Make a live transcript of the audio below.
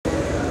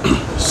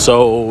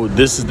So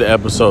this is the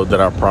episode that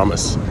I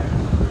promised.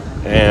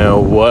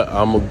 And what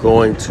I'm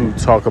going to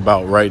talk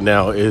about right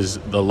now is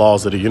the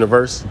laws of the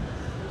universe,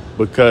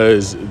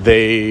 because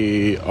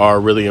they are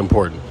really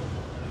important.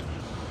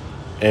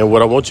 And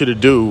what I want you to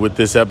do with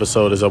this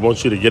episode is I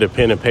want you to get a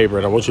pen and paper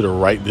and I want you to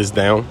write this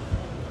down.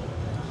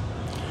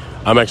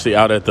 I'm actually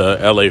out at the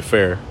LA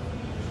Fair,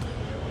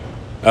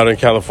 out in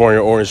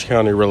California, Orange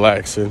County,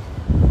 relaxing,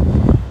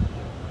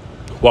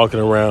 walking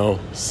around,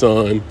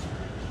 sun,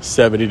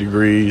 70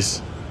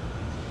 degrees,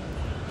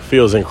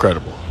 feels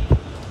incredible.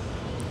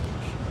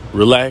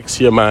 Relax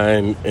your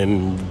mind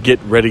and get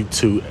ready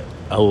to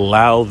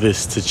allow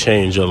this to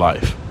change your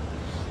life.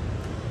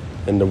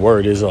 And the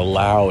word is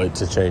allow it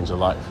to change your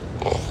life.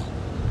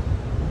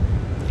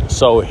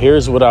 So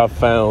here's what I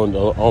found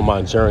on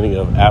my journey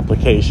of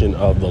application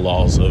of the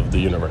laws of the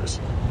universe.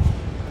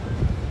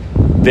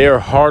 They're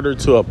harder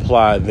to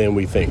apply than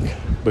we think,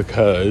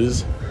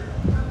 because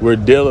we're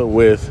dealing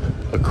with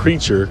a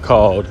creature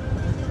called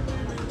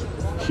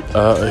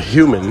a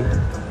human.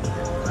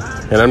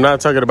 And I'm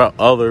not talking about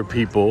other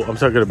people. I'm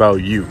talking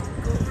about you.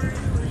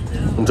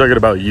 I'm talking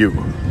about you.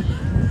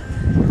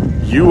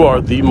 You are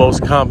the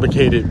most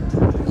complicated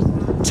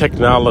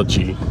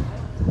technology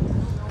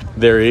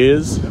there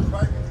is.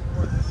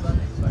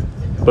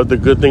 But the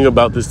good thing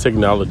about this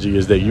technology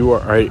is that you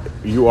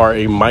are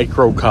a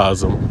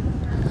microcosm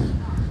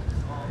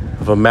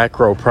of a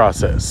macro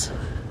process.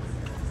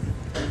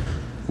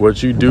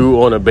 What you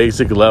do on a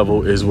basic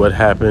level is what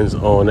happens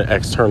on an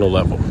external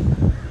level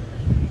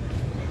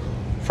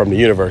from the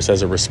universe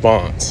as a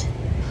response,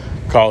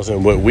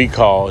 causing what we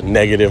call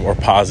negative or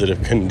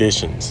positive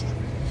conditions.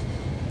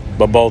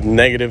 But both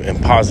negative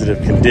and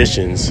positive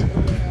conditions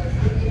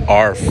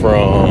are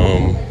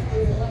from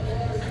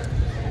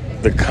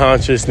the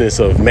consciousness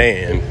of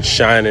man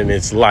shining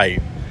its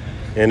light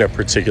in a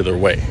particular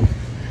way,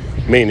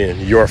 meaning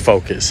your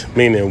focus,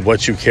 meaning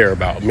what you care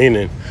about,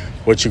 meaning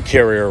what you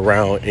carry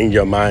around in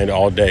your mind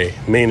all day,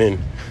 meaning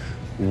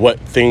what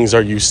things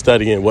are you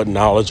studying, what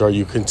knowledge are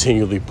you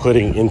continually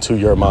putting into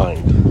your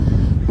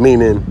mind,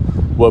 meaning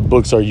what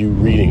books are you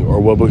reading or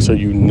what books are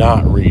you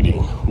not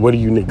reading, what do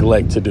you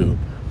neglect to do,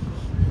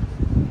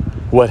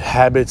 what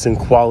habits and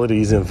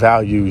qualities and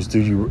values do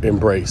you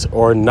embrace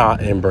or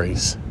not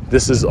embrace.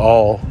 This is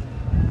all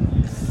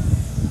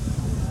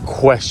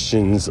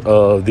questions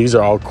of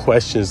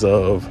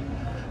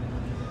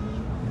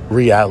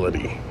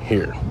reality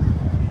here.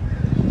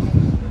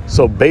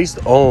 So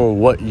based on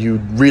what you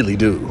really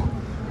do,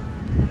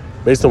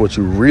 and what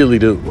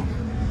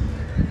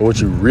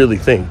you really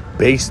think,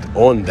 based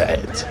on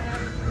that,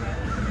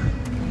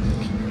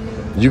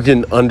 you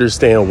can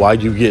understand why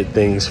you get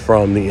things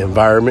from the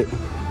environment,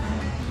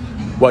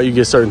 why you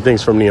get certain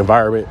things from the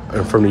environment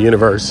and from the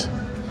universe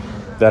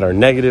that are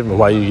negative, and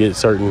why you get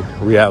certain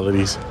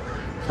realities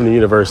from the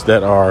universe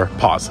that are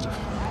positive.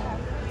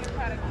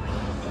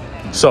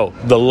 So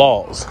the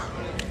laws.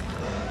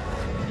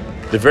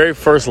 The very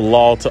first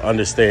law to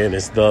understand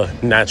is the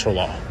natural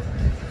law.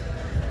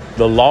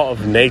 The law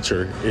of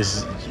nature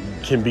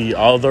can be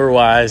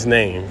otherwise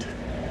named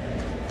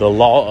the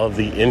law of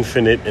the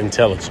infinite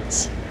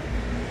intelligence.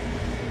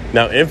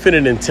 Now,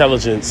 infinite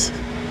intelligence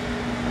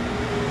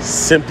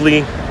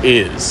simply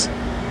is.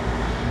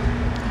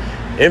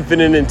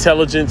 Infinite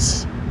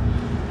intelligence,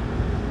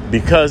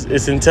 because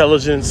it's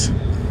intelligence,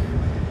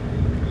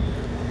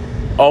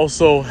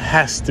 also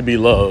has to be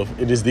love.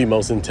 It is the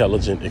most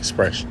intelligent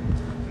expression.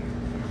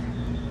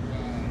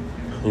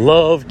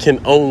 Love can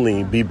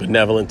only be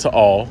benevolent to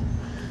all,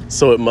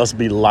 so it must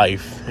be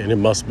life, and it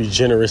must be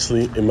generous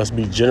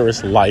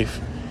life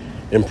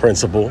in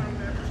principle.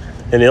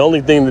 And the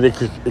only thing that it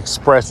could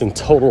express in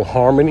total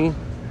harmony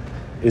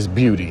is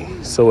beauty.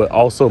 So it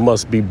also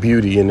must be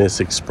beauty in its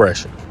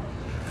expression.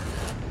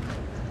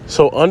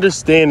 So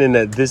understanding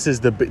that this is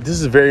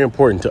very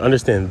important to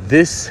understand.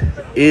 This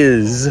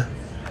is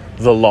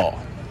the law.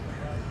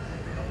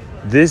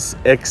 This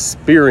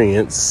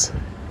experience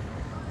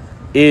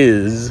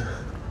is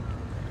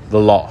the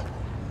law.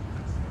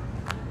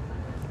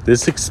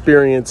 This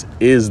experience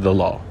is the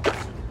law.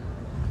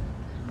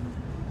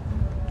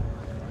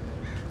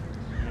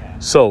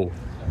 So,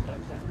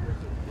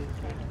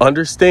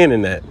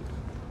 understanding that,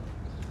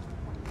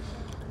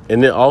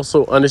 and then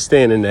also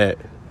understanding that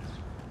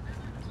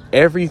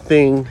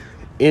everything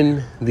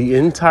in the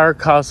entire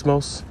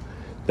cosmos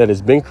that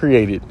has been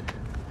created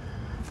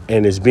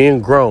and is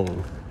being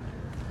grown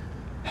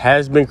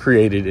has been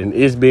created and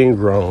is being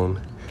grown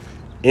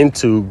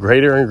into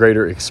greater and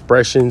greater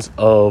expressions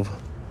of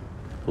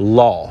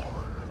law,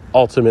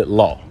 ultimate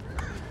law.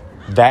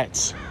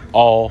 That's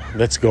all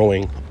that's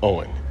going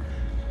on.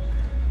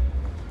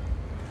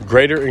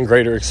 Greater and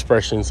greater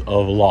expressions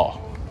of law.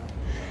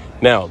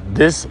 Now,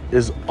 this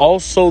is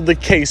also the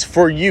case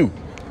for you,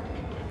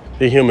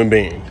 the human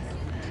being.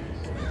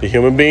 The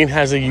human being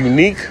has a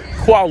unique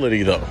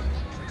quality, though.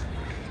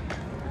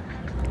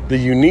 The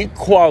unique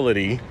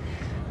quality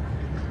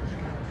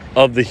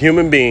of the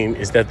human being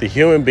is that the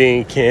human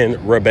being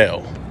can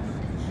rebel.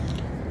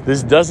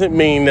 This doesn't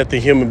mean that the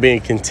human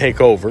being can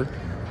take over.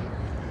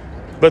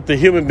 but the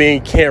human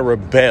being can't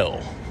rebel.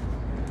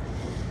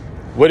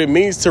 What it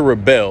means to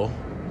rebel,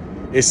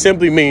 it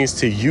simply means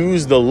to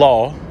use the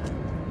law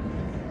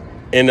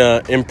in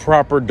an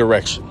improper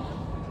direction.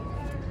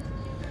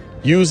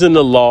 Using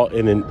the law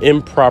in an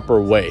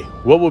improper way.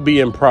 What would be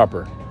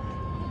improper?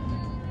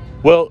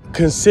 Well,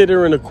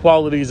 considering the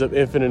qualities of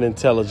infinite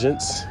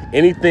intelligence,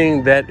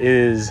 anything that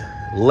is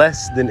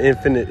less than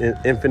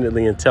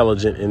infinitely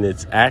intelligent in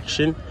its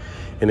action,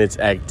 in its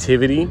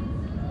activity,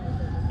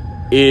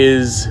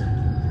 is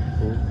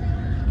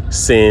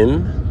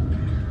sin.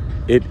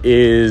 It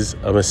is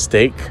a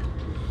mistake,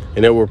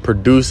 and it will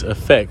produce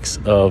effects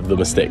of the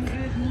mistake.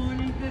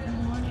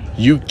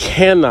 You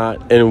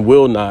cannot and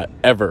will not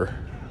ever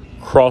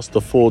cross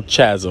the full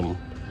chasm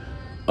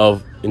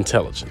of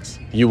intelligence.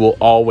 You will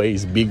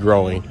always be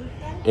growing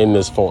in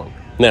this form.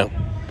 Now,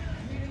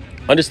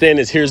 understand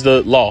this. Here's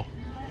the law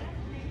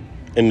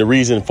and the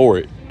reason for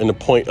it and the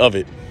point of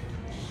it.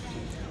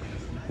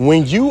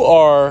 When you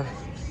are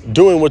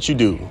doing what you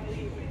do,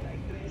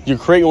 you're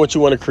creating what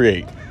you want to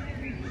create,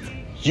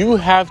 you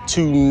have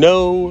to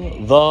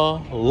know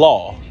the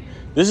law.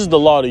 This is the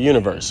law of the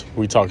universe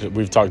we've talked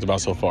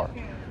about so far.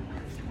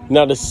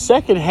 Now, the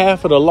second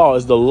half of the law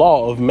is the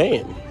law of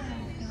man.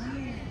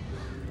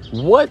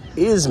 What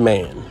is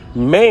man?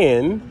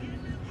 Man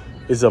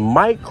is a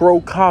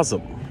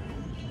microcosm,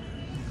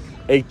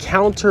 a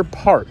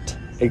counterpart,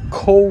 a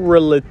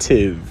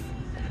correlative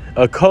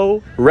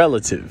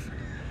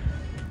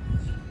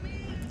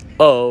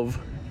of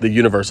the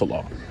universal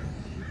law.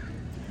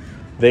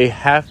 They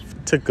have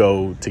to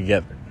go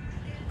together.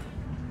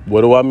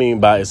 What do I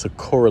mean by it's a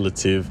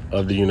correlative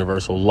of the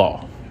universal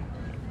law?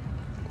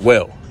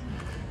 Well,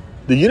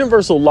 the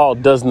universal law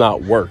does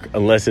not work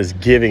unless it's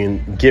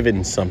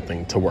given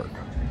something to work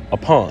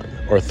upon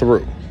or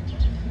through.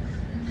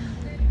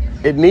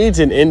 It needs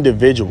an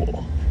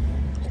individual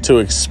to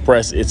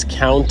express its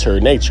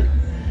counter nature.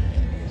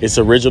 Its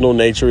original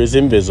nature is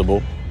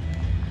invisible.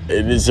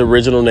 Its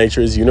original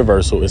nature is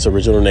universal. Its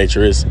original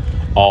nature is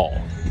all.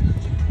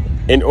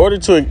 In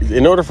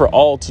order for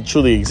all to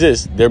truly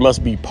exist, there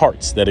must be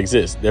parts that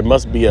exist. There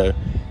must be a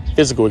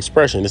physical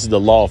expression. This is the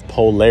law of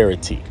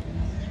polarity.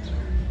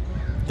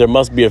 There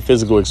must be a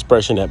physical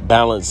expression that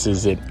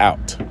balances it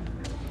out.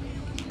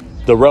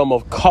 The realm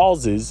of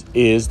causes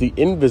is the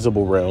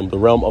invisible realm. The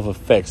realm of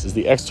effects is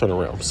the external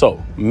realm.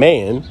 So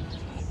man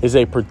is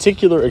a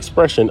particular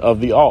expression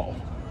of the all.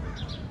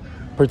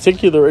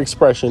 Particular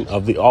expression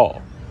of the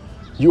all.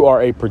 You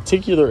are a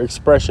particular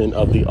expression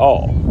of the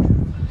all.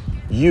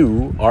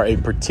 You are a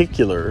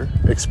particular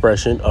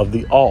expression of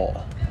the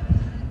all.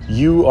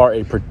 You are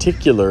a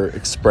particular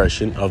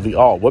expression of the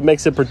all. What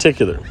makes it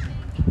particular?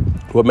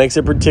 What makes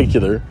it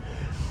particular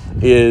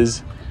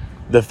is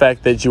the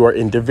fact that you are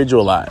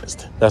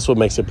individualized. That's what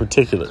makes it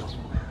particular.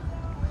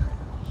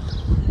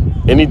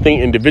 Anything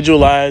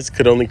individualized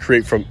could only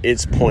create from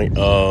its point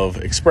of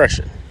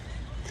expression.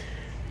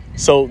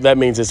 So that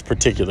means it's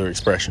particular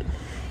expression.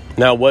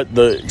 Now, what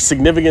the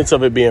significance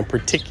of it being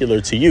particular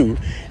to you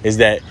is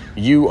that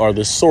you are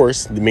the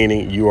source,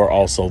 meaning you are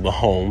also the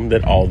home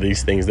that all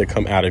these things that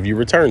come out of you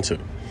return to.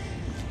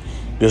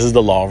 This is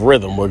the law of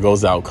rhythm. What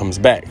goes out comes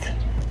back.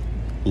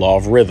 Law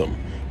of rhythm.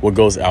 What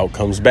goes out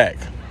comes back.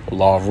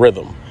 Law of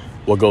rhythm.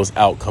 What goes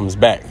out comes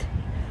back.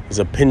 It's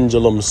a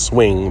pendulum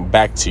swing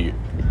back to you.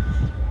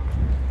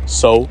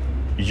 So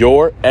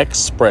your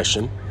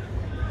expression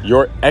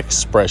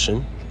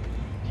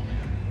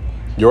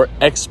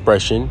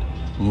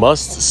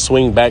must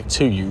swing back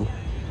to you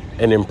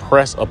and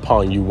impress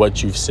upon you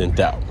what you've sent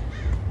out.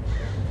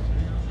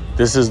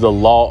 This is the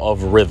law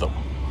of rhythm.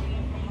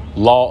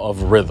 Law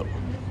of rhythm.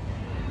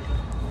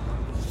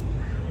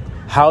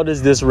 How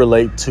does this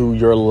relate to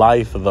your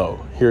life,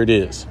 though? Here it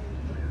is.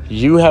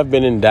 You have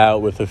been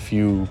endowed with a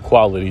few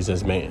qualities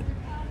as man.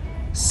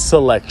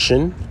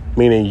 Selection,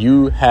 meaning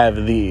you have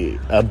the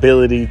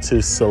ability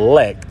to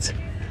select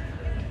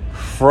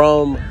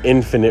from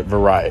infinite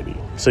variety.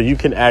 So you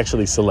can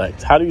actually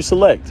select. How do you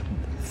select?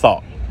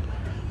 Thought.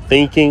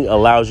 Thinking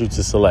allows you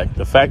to select.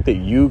 The fact that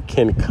you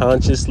can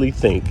consciously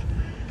think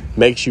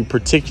makes you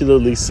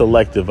particularly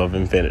selective of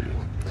infinity.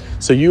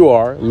 So you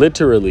are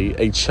literally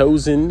a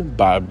chosen,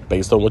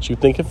 based on what you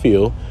think and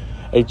feel,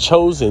 a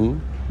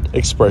chosen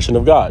expression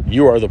of God.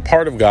 You are the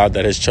part of God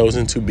that has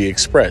chosen to be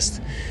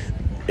expressed.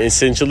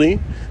 Essentially,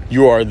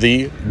 you are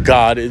the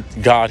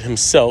God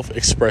himself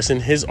expressing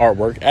his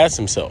artwork as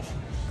himself.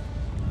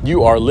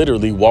 You are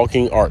literally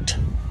walking art,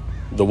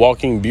 the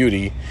walking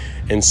beauty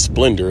and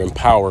splendor and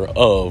power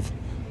of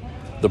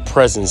the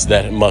presence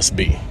that it must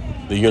be,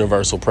 the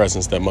universal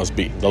presence that must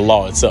be, the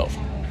law itself.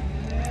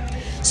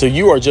 So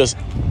you are just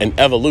an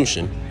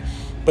evolution,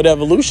 but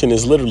evolution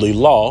is literally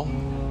law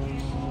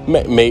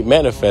made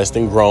manifest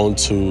and grown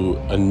to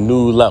a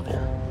new level.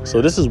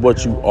 So this is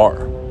what you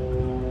are.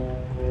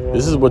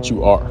 This is what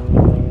you are.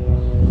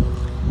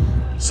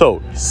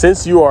 So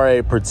since you are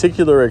a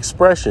particular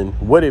expression,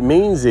 what it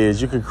means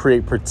is you can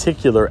create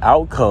particular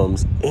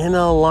outcomes in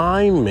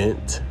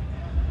alignment,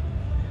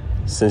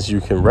 since you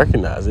can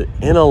recognize it,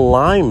 in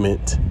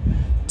alignment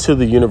to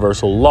the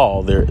universal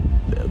law, the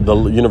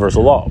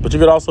universal law. But you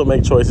could also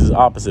make choices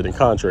opposite and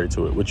contrary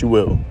to it, which you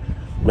will,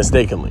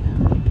 mistakenly.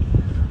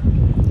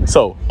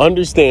 So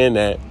understand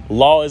that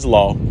law is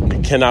law.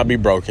 It cannot be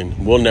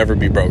broken, will never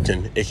be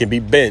broken. It can be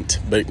bent,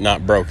 but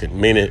not broken.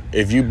 Meaning,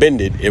 if you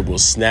bend it, it will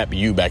snap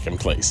you back in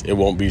place. It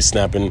won't be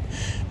snapping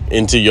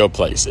into your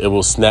place. It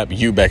will snap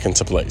you back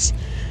into place.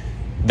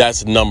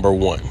 That's number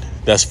one.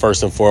 That's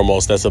first and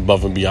foremost. That's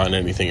above and beyond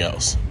anything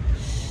else.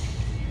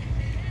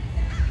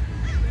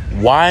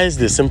 Why is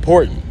this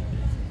important?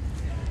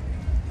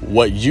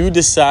 What you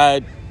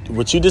decide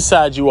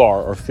you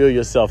are or feel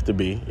yourself to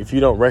be, if you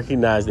don't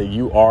recognize that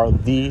you are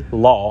the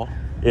law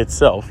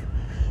itself,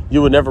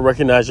 you will never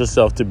recognize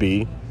yourself to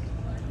be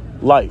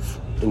life,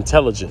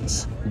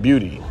 intelligence,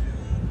 beauty.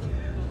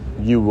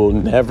 You will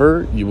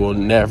never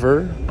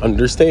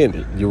understand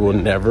it. You will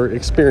never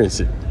experience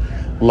it.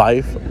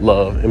 Life,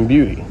 love, and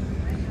beauty.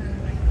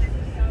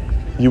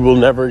 You will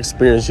never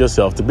experience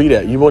yourself to be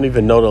that. You won't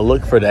even know to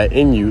look for that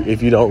in you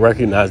if you don't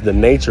recognize the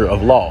nature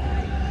of law.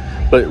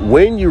 But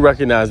when you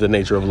recognize the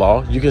nature of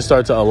law, you can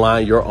start to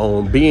align your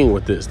own being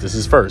with this. This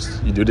is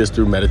first. You do this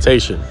through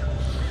meditation.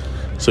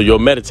 So you'll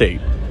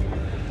meditate.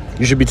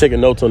 You should be taking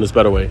notes on this,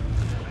 by the way.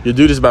 You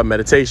do this by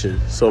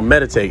meditation. So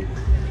meditate.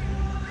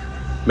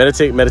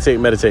 Meditate, meditate,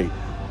 meditate.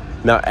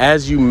 Now,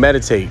 as you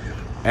meditate,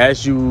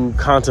 as you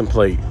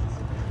contemplate,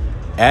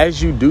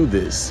 as you do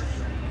this,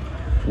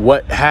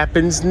 what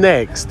happens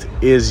next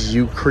is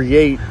you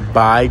create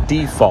by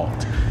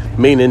default.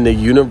 Meaning the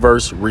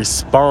universe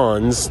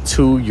responds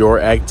to your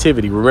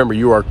activity. Remember,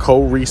 you are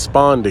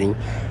co-responding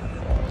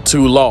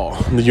to law,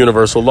 the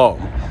universal law.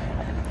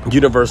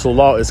 Universal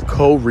law is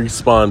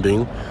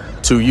co-responding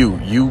to you.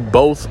 You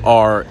both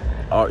are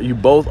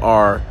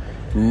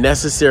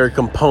necessary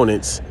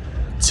components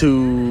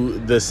to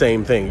the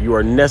same thing. You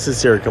are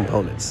necessary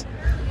components.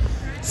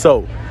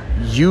 So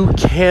you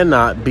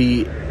cannot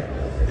be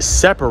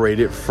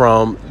separated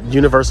from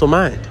universal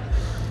mind.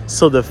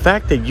 So the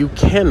fact that you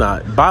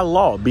cannot, by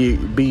law,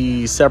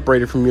 be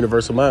separated from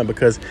universal mind,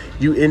 because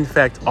you, in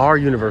fact, are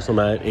universal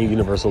mind and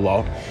universal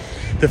law,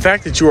 the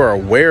fact that you are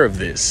aware of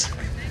this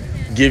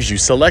gives you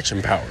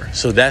selection power.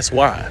 So that's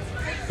why.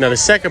 Now, the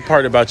second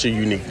part about your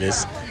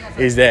uniqueness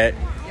is that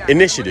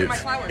initiative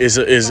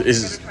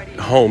is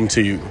home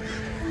to you.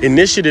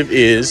 Initiative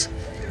is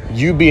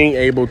you being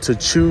able to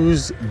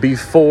choose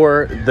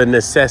before the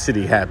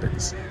necessity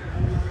happens.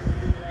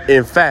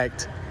 In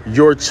fact,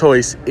 your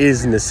choice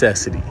is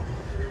necessity.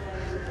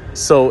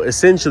 So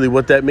essentially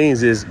what that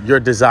means is your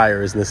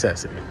desire is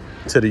necessity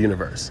to the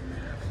universe.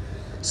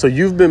 So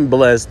you've been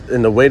blessed,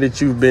 and the way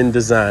that you've been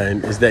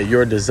designed is that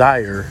your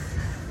desire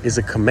is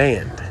a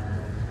command,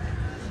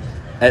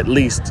 at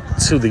least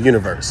to the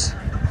universe.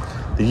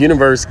 The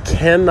universe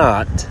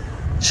cannot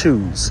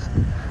choose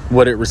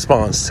what it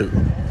responds to.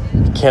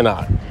 It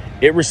cannot.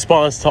 It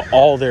responds to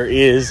all there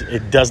is.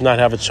 It does not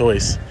have a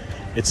choice.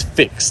 It's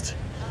fixed.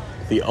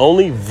 The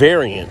only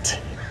variant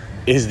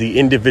is the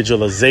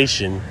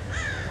individualization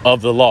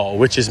of the law,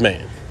 which is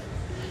man.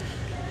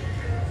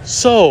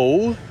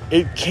 So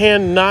it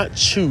cannot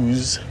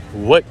choose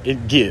what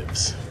it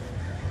gives.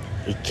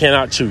 It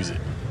cannot choose it.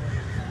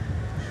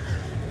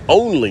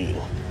 Only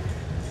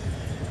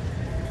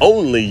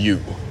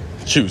you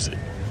choose it.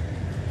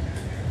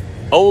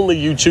 Only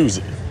you choose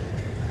it.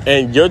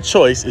 And your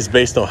choice is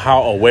based on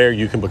how aware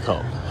you can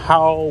become.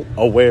 How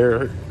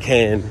aware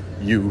can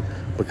you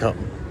become?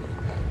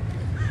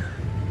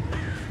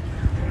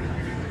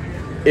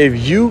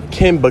 If you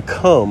can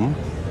become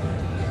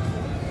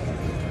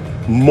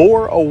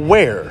more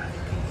aware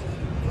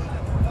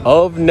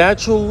of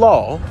natural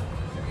law,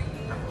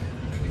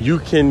 you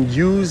can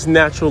use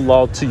natural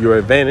law to your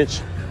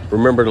advantage.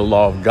 Remember the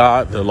law of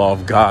God. The law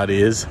of God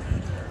is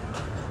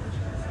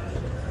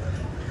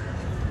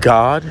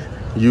God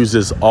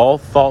uses all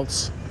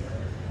thoughts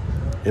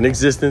in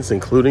existence,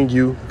 including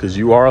you, because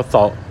you are a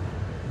thought,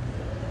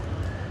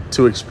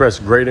 to express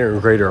greater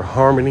and greater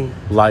harmony,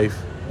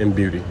 life, and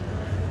beauty.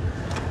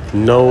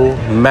 No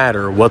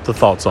matter what the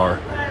thoughts are.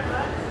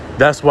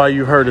 That's why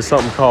you heard of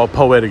something called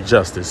poetic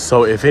justice.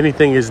 So if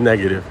anything is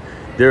negative,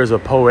 there is a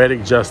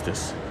poetic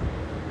justice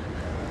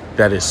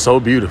that is so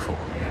beautiful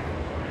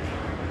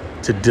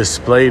to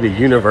display the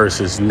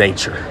universe's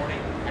nature.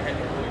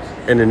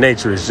 And the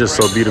nature is just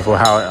so beautiful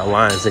how it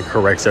aligns and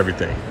corrects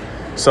everything.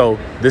 So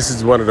this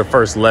is one of the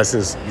first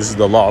lessons. This is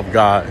the law of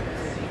God.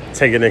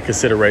 Take it in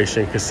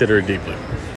consideration. Consider it deeply.